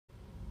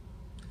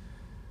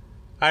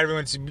Hi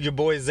everyone, it's your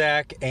boy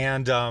Zach,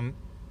 and a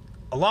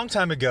long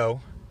time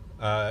ago,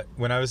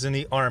 when I was in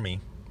the Army,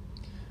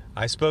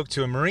 I spoke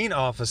to a Marine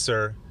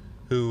officer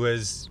who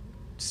was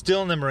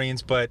still in the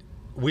Marines, but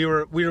we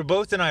were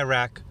both in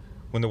Iraq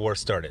when the war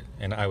started,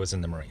 and I was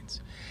in the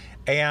Marines.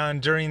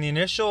 And during the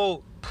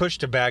initial push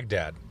to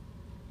Baghdad,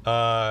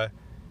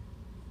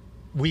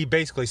 we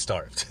basically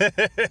starved.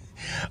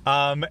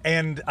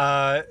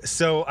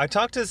 So I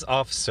talked to this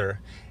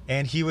officer,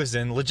 and he was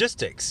in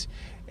logistics.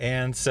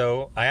 And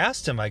so I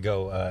asked him, I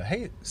go,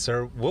 hey,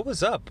 sir, what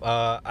was up?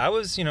 I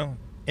was,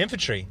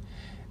 infantry,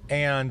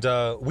 and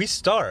we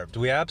starved.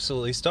 We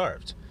absolutely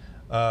starved.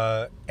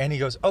 And he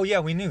goes, oh,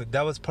 yeah, we knew.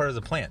 That was part of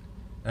the plan.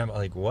 And I'm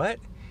like, what?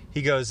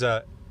 He goes,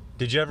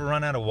 did you ever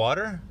run out of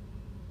water?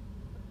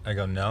 I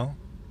go, no.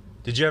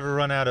 Did you ever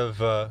run out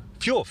of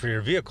fuel for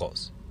your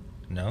vehicles?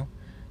 No.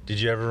 Did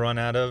you ever run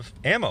out of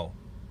ammo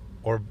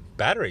or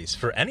batteries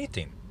for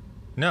anything?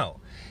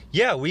 No.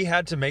 Yeah, we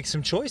had to make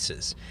some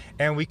choices,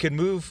 and we could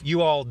move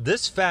you all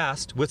this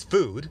fast with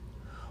food,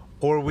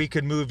 or we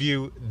could move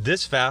you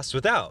this fast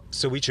without.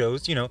 So we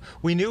chose,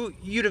 we knew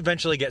you'd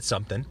eventually get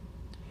something,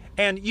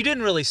 and you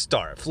didn't really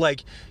starve.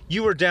 Like,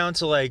 you were down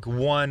to like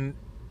one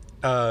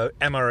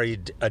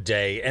MRE a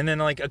day, and then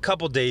like a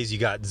couple days you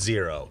got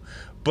 0.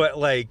 But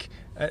like,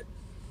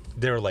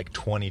 there were like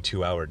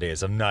 22-hour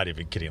days. I'm not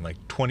even kidding, like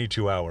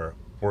 22-hour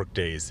work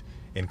days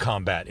in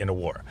combat in a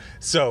war.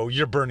 So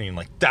you're burning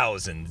like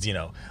thousands,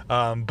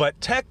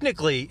 but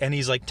technically, and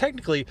he's like,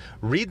 technically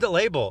read the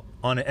label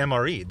on an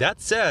MRE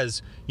that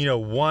says,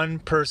 one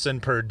person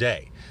per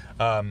day.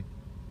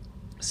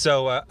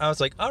 So I was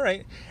like, all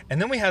right.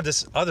 And then we had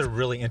this other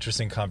really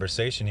interesting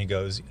conversation. He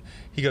goes,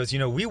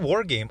 we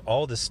war game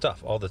all this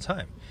stuff all the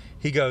time.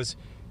 He goes,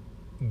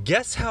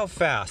 guess how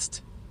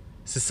fast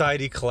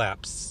society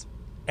collapses.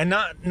 And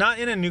not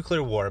in a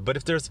nuclear war, but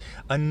if there's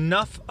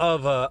enough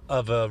of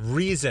a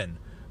reason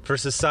for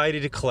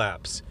society to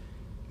collapse,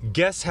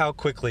 guess how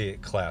quickly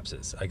it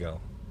collapses? I go,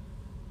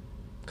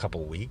 a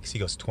couple weeks. He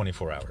goes,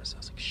 24 hours. I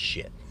was like,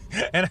 shit.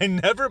 And I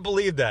never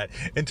believed that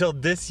until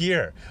this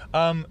year.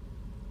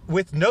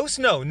 With no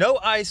snow, no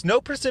ice, no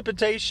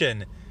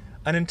precipitation,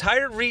 an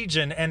entire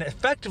region and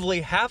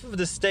effectively half of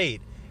the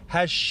state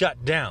has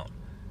shut down.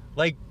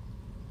 Like,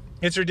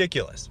 it's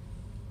ridiculous.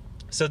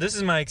 So this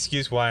is my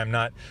excuse why I'm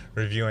not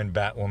reviewing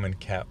Batwoman,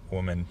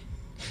 Catwoman,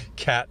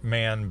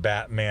 Catman,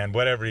 Batman,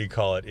 whatever you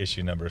call it,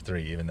 issue number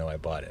 3, even though I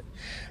bought it.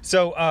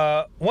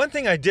 So one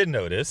thing I did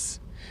notice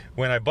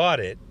when I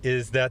bought it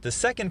is that the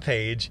second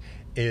page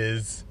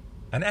is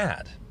an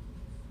ad,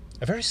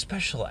 a very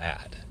special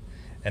ad,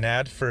 an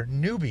ad for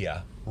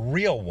Nubia,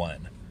 Real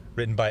One,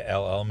 written by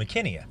L.L.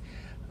 McKinney,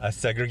 a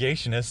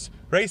segregationist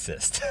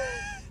racist.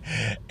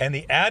 And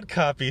the ad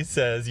copy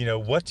says,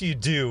 what do you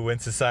do when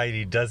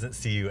society doesn't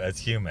see you as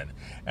human?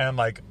 And I'm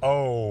like,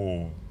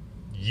 oh,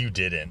 you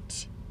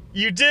didn't.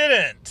 You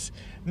didn't.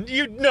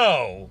 You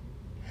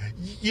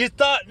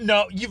thought,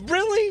 no, you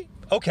really?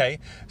 Okay,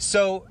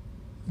 so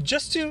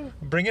just to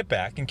bring it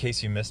back, in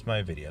case you missed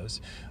my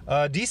videos,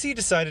 DC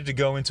decided to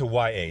go into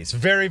YAs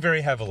very,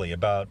 very heavily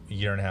about a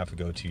year and a half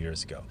ago, 2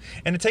 years ago.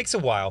 And it takes a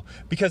while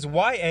because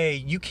YA,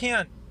 you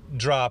can't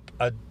drop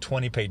a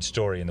 20-page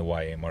story in the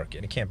YA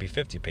market. It can't be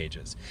 50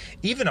 pages.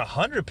 Even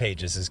 100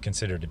 pages is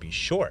considered to be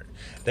short.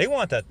 They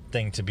want that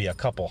thing to be a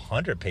couple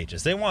hundred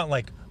pages. They want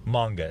like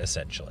manga,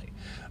 essentially.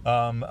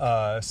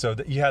 So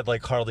that you had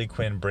like Harley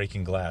Quinn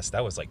Breaking Glass.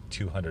 That was like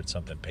 200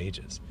 something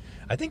pages.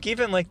 I think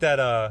even like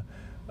that,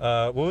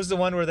 what was the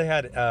one where they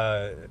had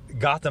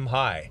Gotham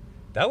High?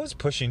 That was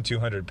pushing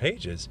 200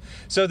 pages.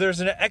 So there's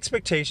an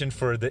expectation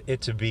for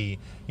it to be,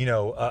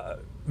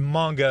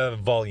 manga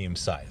volume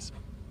size.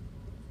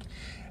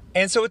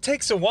 And so it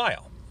takes a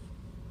while.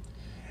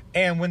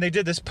 And when they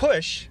did this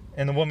push,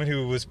 and the woman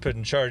who was put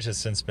in charge has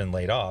since been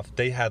laid off,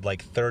 they had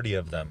like 30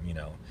 of them,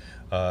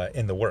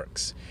 in the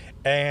works.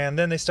 And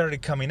then they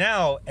started coming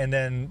out, and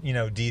then,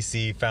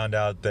 DC found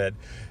out that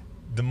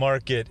the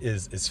market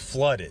is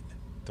flooded,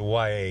 the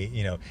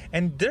YA,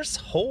 and there's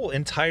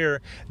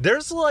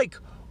there's like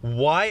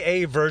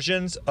YA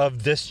versions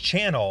of this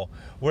channel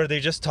where they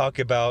just talk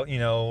about,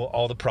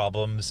 all the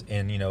problems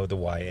in, the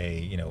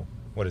YA,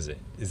 what is it?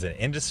 Is it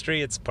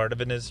industry? It's part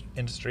of an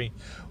industry?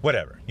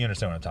 Whatever. You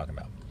understand what I'm talking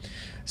about.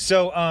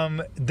 So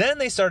then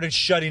they started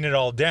shutting it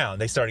all down.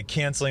 They started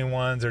canceling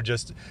ones or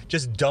just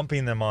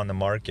dumping them on the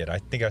market. I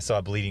think I saw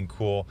a Bleeding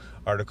Cool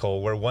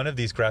article where one of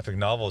these graphic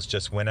novels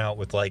just went out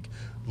with like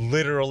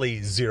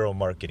literally 0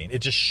 marketing. It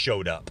just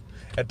showed up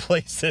at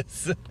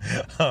places.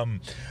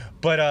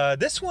 But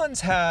this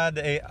one's had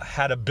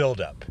a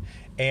buildup.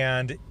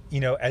 And,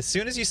 as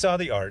soon as you saw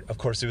the art, of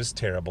course it was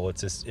terrible.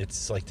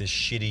 It's like this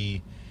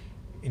shitty,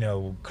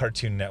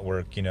 Cartoon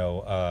Network,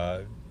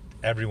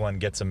 everyone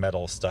gets a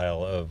medal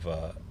style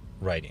of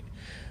writing.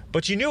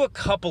 But you knew a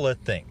couple of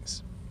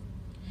things.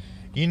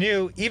 You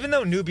knew, even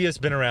though Nubia's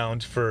been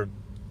around for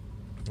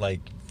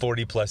like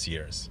 40 plus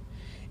years,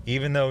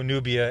 even though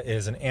Nubia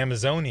is an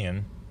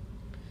Amazonian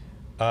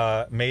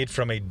made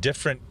from a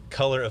different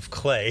color of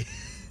clay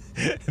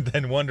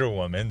than Wonder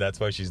Woman. That's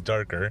why she's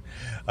darker.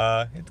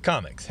 It's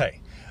comics.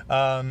 Hey,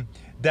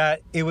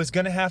 that it was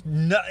going to have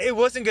no, it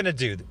wasn't going to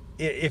do.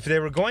 If they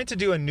were going to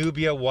do a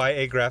Nubia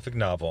YA graphic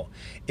novel,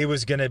 it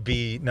was going to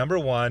be, number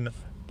one,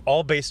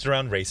 all based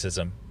around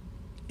racism.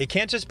 It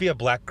can't just be a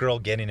black girl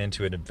getting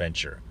into an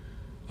adventure.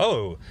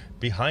 Oh,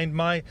 behind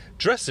my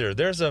dresser,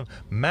 there's a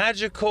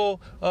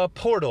magical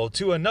portal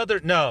to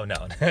another. No.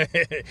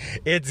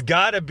 It's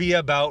got to be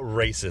about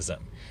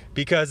racism.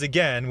 Because,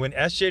 again, when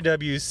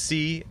SJWs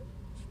see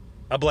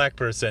a black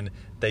person,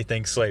 they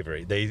think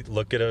slavery. They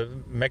look at a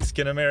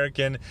Mexican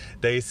American,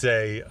 they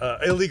say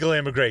illegal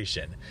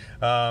immigration.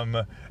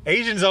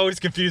 Asians always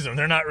confuse them.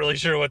 They're not really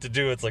sure what to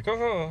do. It's like,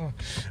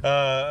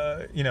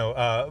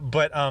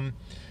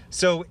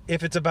 so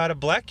if it's about a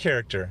black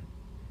character,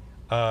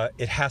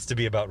 it has to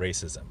be about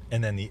racism.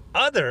 And then the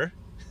other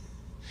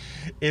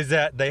is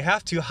that they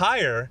have to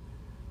hire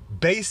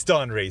based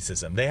on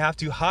racism. They have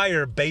to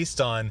hire based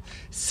on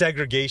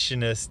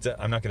segregationist,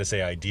 I'm not going to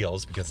say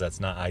ideals because that's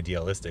not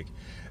idealistic,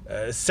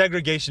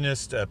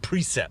 segregationist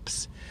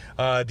precepts.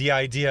 The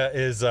idea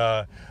is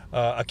a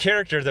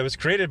character that was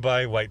created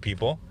by white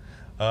people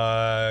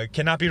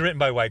cannot be written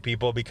by white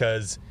people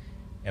because,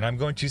 and I'm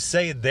going to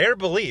say their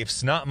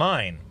beliefs, not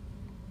mine,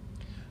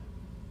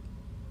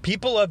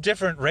 people of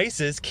different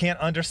races can't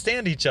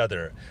understand each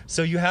other.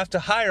 So you have to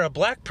hire a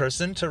black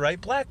person to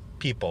write black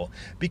people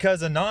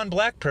because a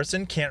non-black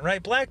person can't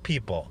write black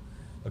people.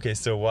 Okay,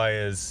 so why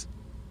is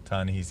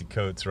Ta-Nehisi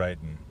Coates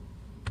writing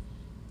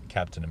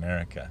Captain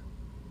America?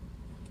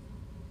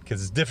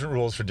 Because it's different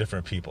rules for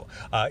different people.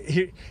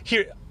 Here,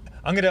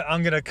 I'm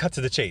gonna cut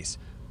to the chase.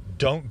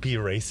 Don't be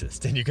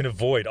racist, and you can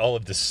avoid all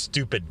of this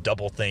stupid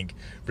doublethink,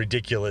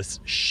 ridiculous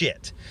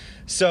shit.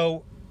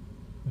 So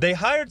they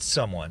hired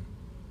someone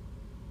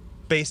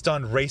based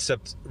on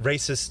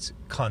racist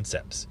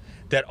concepts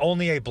that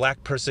only a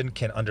black person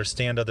can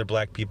understand other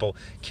black people,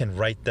 can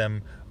write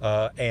them,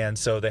 and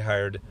so they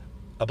hired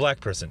a black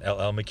person,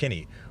 L.L.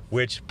 McKinney,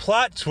 which,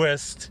 plot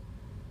twist,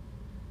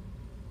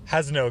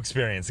 has no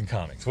experience in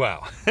comics.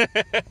 Wow.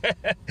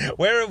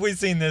 Where have we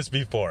seen this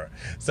before?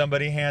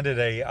 Somebody handed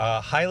a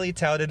highly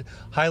touted,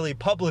 highly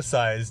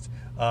publicized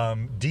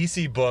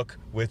DC book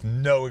with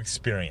no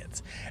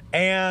experience.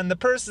 And the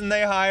person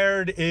they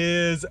hired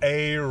is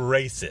a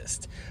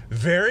racist.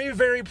 Very,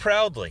 very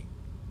proudly,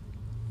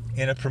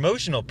 in a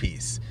promotional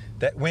piece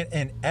that went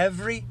in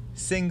every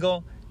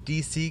single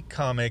DC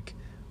comic.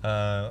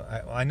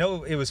 I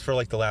know it was for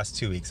like the last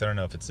 2 weeks. I don't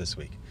know if it's this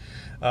week.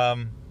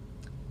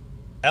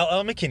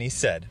 L.L. McKinney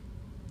said,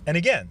 and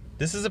again,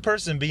 this is a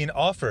person being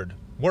offered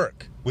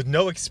work with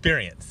no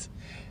experience,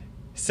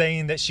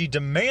 saying that she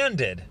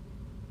demanded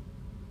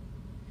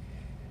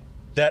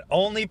that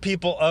only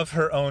people of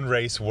her own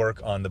race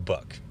work on the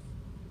book.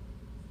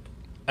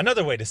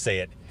 Another way to say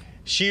it,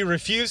 she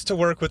refused to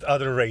work with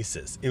other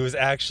races. It was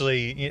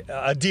actually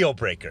a deal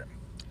breaker.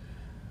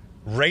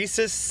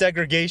 Racist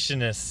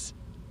segregationist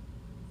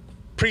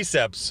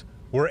precepts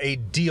were a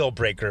deal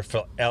breaker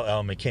for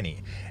L.L.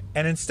 McKinney.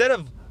 And instead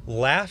of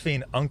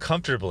laughing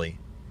uncomfortably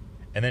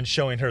and then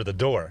showing her the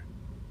door,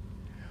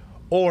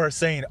 or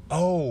saying,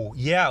 oh,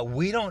 yeah,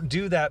 we don't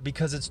do that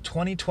because it's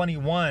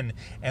 2021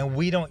 and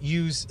we don't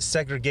use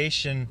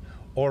segregation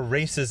or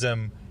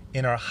racism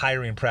in our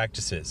hiring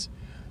practices.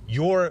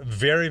 You're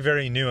very,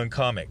 very new in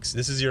comics.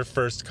 This is your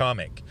first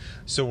comic.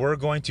 So we're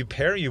going to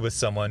pair you with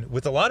someone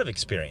with a lot of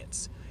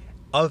experience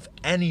of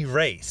any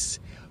race.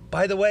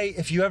 By the way,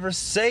 if you ever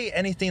say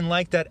anything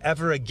like that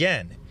ever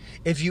again,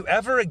 if you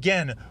ever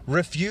again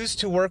refuse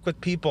to work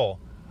with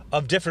people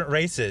of different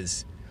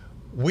races,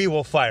 we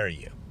will fire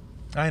you.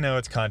 I know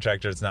it's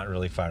contractor, it's not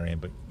really firing,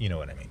 but you know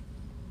what I mean.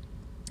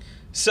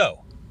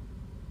 So,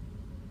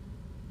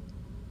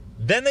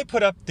 then they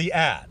put up the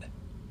ad,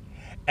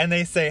 and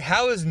they say,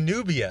 how is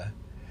Nubia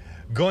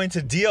going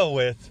to deal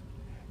with,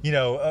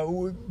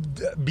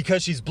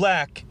 because she's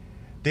black,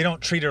 they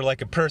don't treat her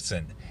like a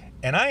person.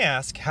 And I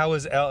ask, how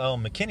is L.L.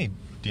 McKinney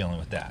dealing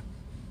with that?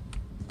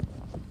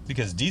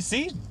 Because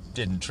DC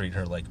didn't treat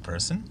her like a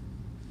person.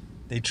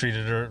 They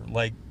treated her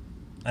like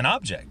an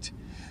object.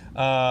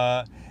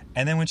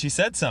 And then when she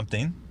said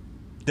something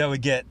that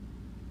would get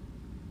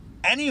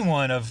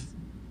anyone of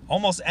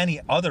almost any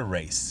other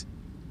race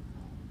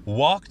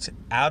walked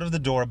out of the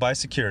door by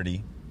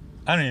security,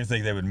 I don't even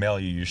think they would mail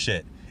you your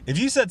shit. If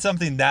you said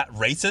something that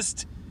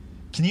racist,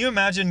 can you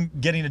imagine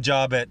getting a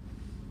job at,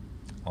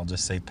 I'll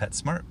just say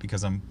PetSmart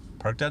because I'm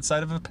parked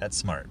outside of a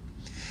PetSmart.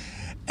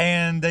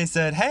 And they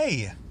said,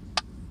 hey,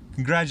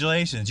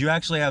 congratulations, you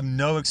actually have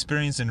no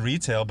experience in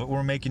retail, but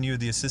we're making you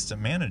the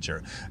assistant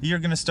manager. You're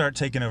going to start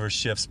taking over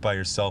shifts by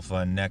yourself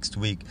next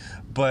week.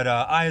 But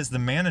I, as the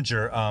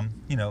manager,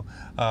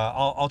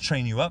 I'll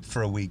train you up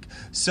for a week.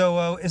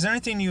 So is there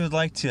anything you would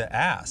like to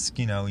ask?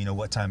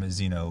 What time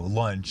is,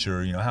 lunch,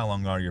 or, how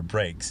long are your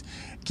breaks?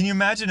 Can you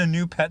imagine a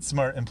new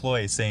PetSmart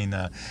employee saying,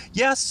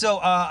 so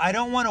I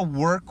don't want to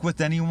work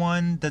with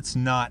anyone that's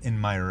not in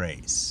my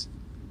race.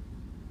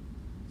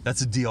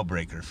 That's a deal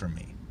breaker for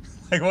me.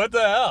 Like, what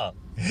the hell?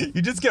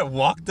 You just get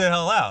walked the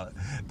hell out.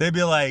 They'd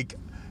be like,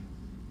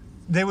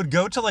 they would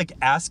go to like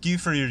ask you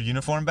for your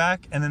uniform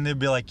back, and then they'd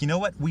be like, you know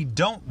what, we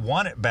don't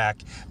want it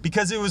back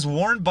because it was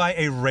worn by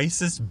a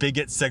racist,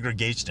 bigot,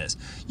 segregationist.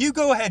 You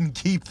go ahead and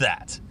keep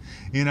that,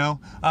 you know,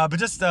 but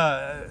just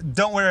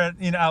don't wear it,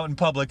 you know, out in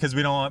public because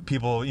we don't want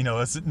people, you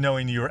know,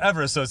 knowing you were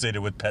ever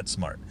associated with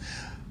PetSmart.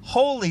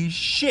 Holy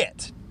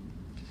shit.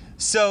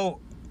 So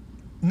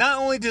not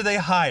only do they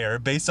hire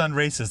based on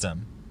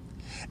racism,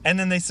 and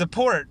then they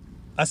support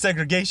a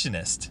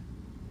segregationist,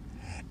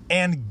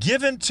 and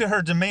given to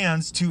her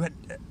demands to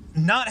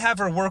not have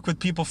her work with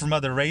people from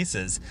other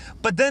races,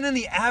 but then in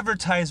the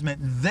advertisement,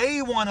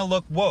 they want to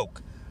look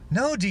woke.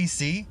 No,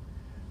 DC.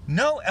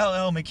 No,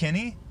 LL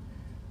McKinney.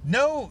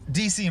 No,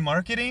 DC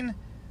marketing.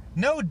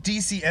 No,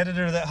 DC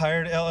editor that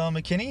hired LL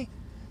McKinney.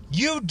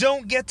 You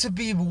don't get to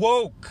be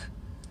woke.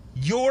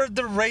 You're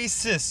the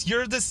racist.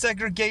 You're the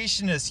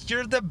segregationist.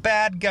 You're the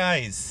bad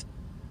guys.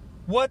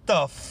 What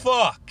the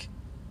fuck?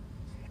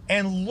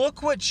 And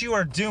look what you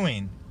are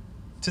doing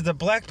to the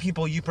black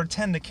people you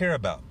pretend to care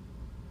about.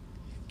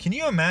 Can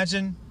you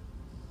imagine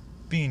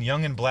being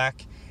young and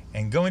black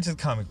and going to the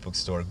comic book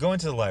store, going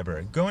to the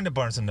library, going to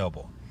Barnes &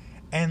 Noble,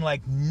 and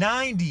like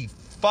 95%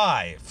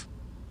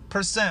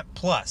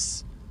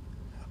 plus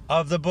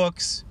of the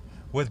books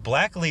with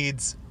black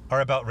leads are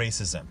about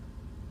racism?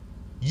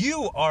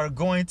 You are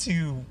going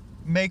to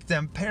make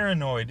them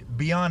paranoid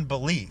beyond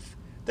belief.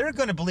 They're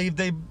going to believe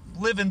they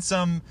live in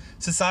some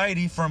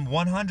society from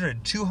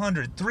 100,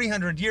 200,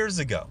 300 years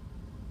ago,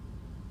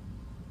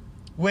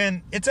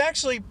 when it's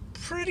actually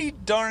pretty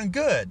darn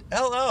good.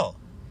 LL,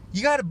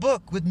 you got a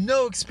book with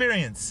no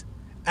experience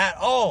at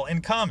all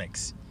in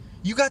comics.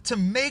 You got to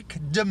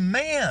make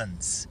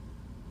demands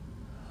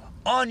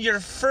on your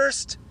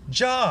first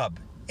job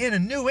in a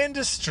new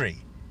industry.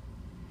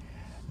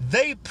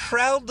 They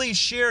proudly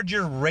shared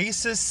your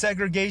racist,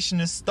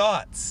 segregationist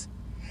thoughts,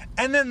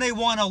 and then they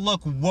want to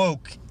look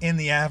woke in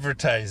the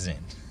advertising.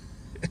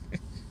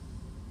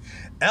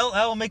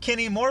 LL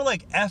McKinney, more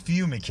like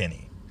F.U.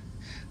 McKinney.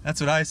 That's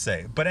what I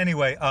say. But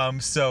anyway, I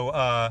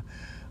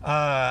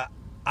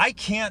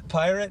can't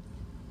pirate.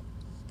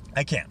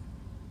 I can't.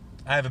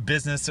 I have a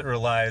business that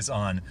relies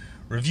on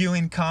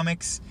reviewing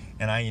comics,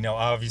 and I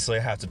obviously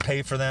have to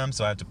pay for them,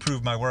 so I have to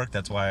prove my work.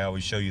 That's why I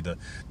always show you the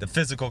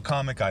physical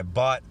comic I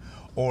bought,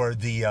 or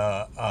the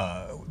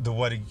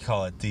what do you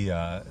call it?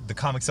 The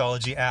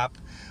Comixology app.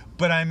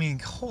 But I mean,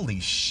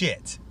 holy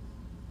shit.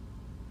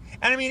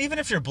 And I mean, even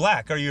if you're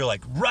black, are you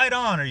like right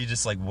on, or are you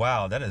just like,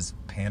 wow, that is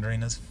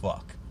pandering as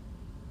fuck?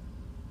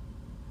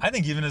 I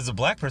think even as a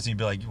black person, you'd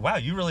be like, wow,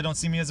 you really don't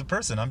see me as a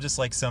person. I'm just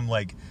like some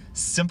like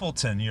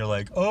simpleton. You're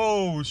like,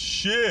 oh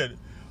shit.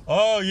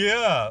 Oh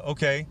yeah.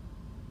 Okay.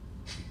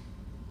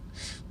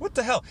 What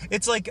the hell?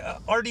 It's like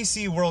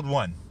RDC World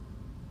 1.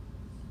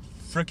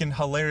 Freaking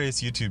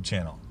hilarious YouTube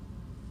channel.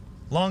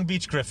 Long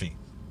Beach Griffey.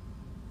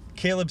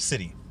 Caleb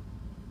City.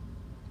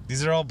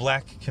 These are all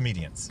black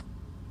comedians.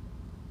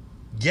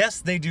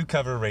 Yes, they do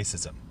cover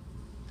racism.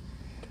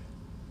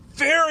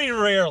 Very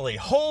rarely.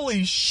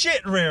 Holy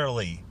shit,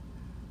 rarely.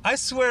 I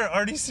swear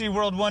RDC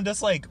World 1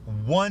 does like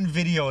one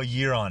video a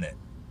year on it.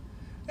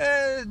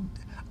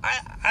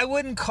 I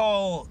wouldn't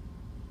call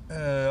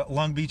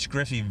Long Beach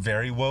Griffey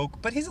very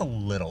woke, but he's a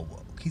little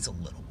woke. He's a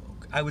little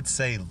woke. I would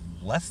say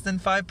less than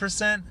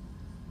 5%.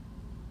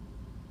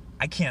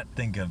 I can't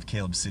think of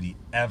Caleb City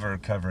ever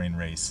covering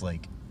race,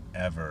 like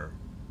ever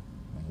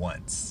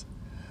once.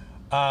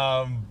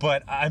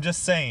 But I'm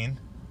just saying,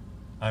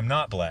 I'm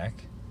not black.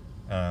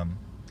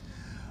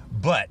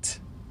 But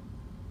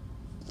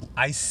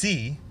I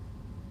see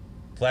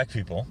black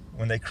people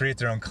when they create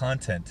their own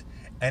content,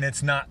 and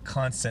it's not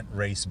constant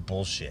race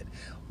bullshit.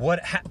 What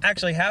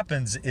actually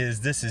happens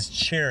is this is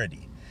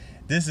charity.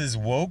 This is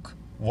woke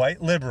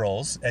white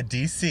liberals at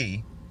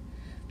DC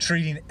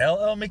treating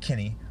LL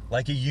McKinney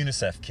like a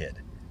UNICEF kid.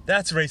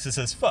 That's racist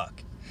as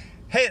fuck.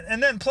 Hey,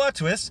 and then plot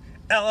twist,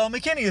 LL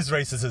McKinney is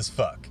racist as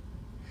fuck.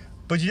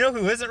 But you know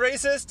who isn't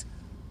racist?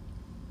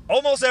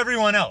 Almost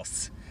everyone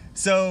else.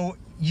 So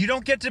you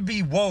don't get to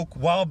be woke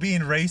while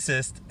being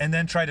racist and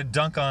then try to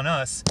dunk on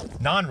us,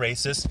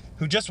 non-racists,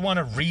 who just want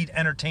to read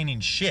entertaining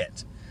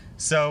shit.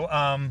 So,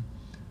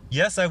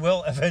 yes, I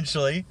will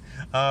eventually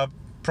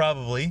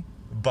probably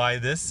buy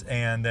this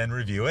and then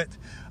review it.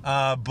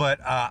 But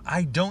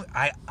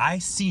I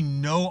see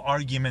no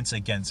arguments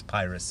against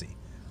piracy.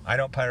 I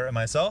don't pirate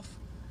myself.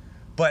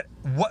 But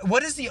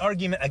what is the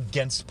argument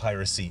against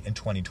piracy in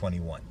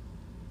 2021?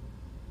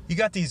 You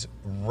got these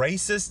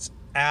racist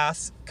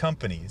ass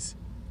companies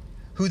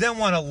who then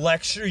want to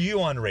lecture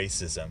you on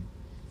racism.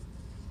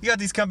 You got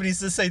these companies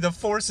that say the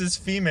force is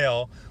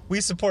female,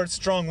 we support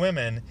strong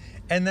women,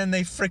 and then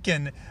they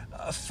freaking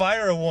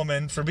fire a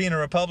woman for being a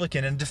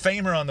Republican and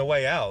defame her on the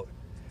way out,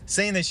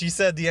 saying that she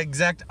said the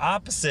exact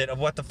opposite of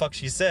what the fuck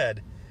she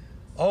said.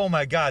 Oh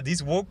my God,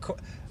 these woke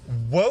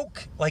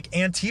like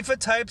Antifa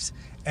types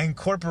and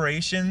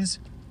corporations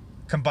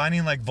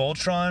combining like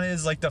Voltron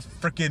is like the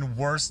freaking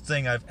worst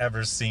thing I've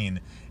ever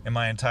seen in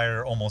my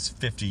entire almost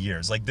 50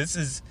 years. Like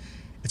it's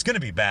going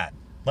to be bad.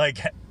 Like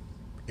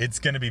it's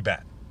going to be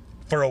bad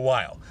for a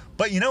while.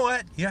 But you know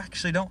what? You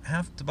actually don't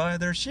have to buy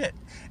their shit.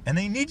 And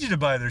they need you to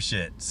buy their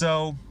shit.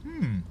 So,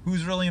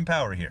 who's really in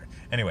power here?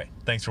 Anyway,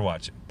 thanks for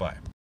watching. Bye.